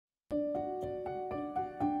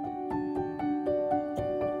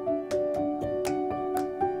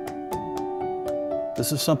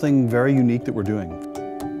This is something very unique that we're doing.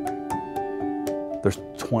 There's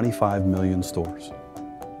 25 million stores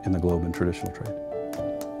in the globe in traditional trade.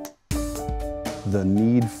 The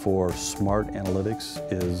need for smart analytics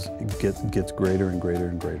gets greater and greater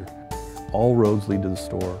and greater. All roads lead to the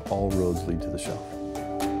store, all roads lead to the shelf.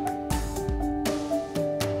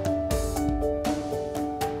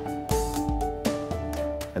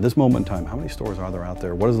 At this moment in time, how many stores are there out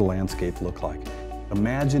there? What does the landscape look like?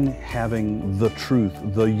 Imagine having the truth,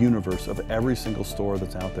 the universe of every single store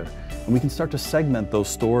that's out there. And we can start to segment those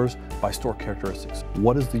stores by store characteristics.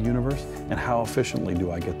 What is the universe and how efficiently do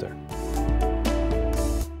I get there?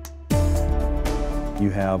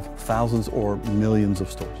 You have thousands or millions of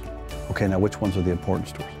stores. Okay, now which ones are the important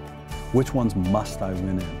stores? Which ones must I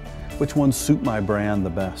win in? Which ones suit my brand the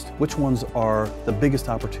best? Which ones are the biggest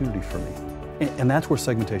opportunity for me? And that's where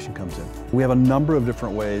segmentation comes in. We have a number of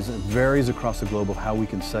different ways. It varies across the globe of how we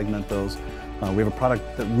can segment those. We have a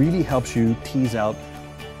product that really helps you tease out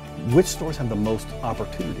which stores have the most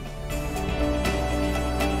opportunity.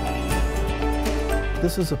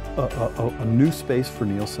 This is a new space for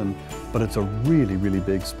Nielsen, but it's a really, really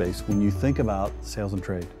big space when you think about sales and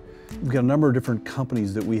trade. We've got a number of different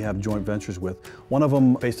companies that we have joint ventures with. One of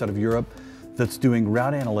them based out of Europe that's doing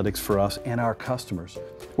route analytics for us and our customers.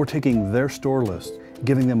 We're taking their store list,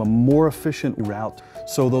 giving them a more efficient route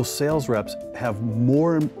so those sales reps have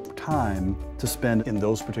more time to spend in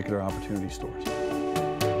those particular opportunity stores.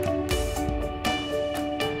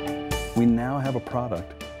 We now have a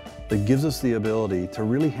product that gives us the ability to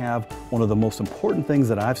really have one of the most important things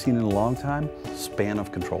that I've seen in a long time, span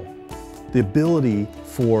of control. The ability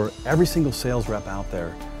for every single sales rep out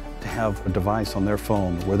there to have a device on their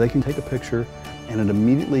phone where they can take a picture and it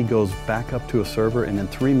immediately goes back up to a server and in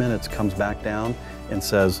 3 minutes comes back down and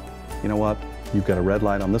says, you know what, you've got a red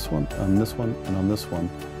light on this one, and on this one.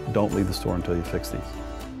 Don't leave the store until you fix these.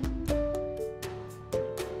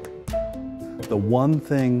 The one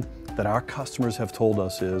thing that our customers have told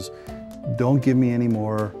us is, don't give me any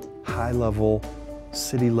more high-level,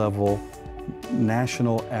 city-level,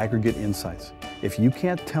 national aggregate insights. If you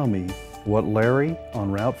can't tell me what Larry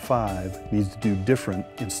on Route 5 needs to do different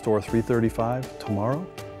in store 335 tomorrow,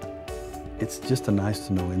 it's just a nice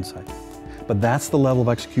to know insight. But that's the level of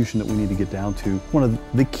execution that we need to get down to. One of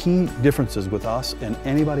the key differences with us and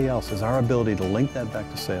anybody else is our ability to link that back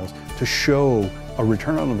to sales, to show a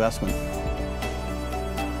return on investment.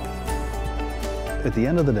 At the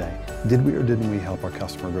end of the day, did we or didn't we help our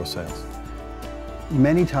customer grow sales?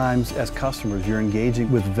 Many times as customers, you're engaging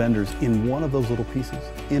with vendors in one of those little pieces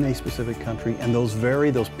in a specific country, and those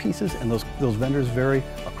pieces and those vendors vary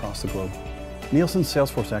across the globe. Nielsen's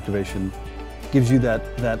Salesforce activation gives you that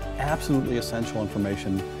absolutely essential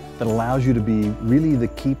information that allows you to be really the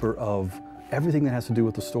keeper of everything that has to do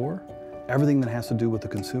with the store, everything that has to do with the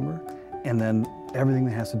consumer, and then everything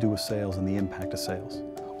that has to do with sales and the impact of sales.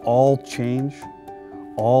 All change,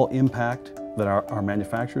 all impact that our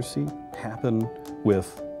manufacturers see happen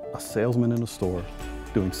with a salesman in a store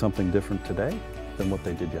doing something different today than what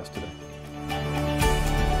they did yesterday.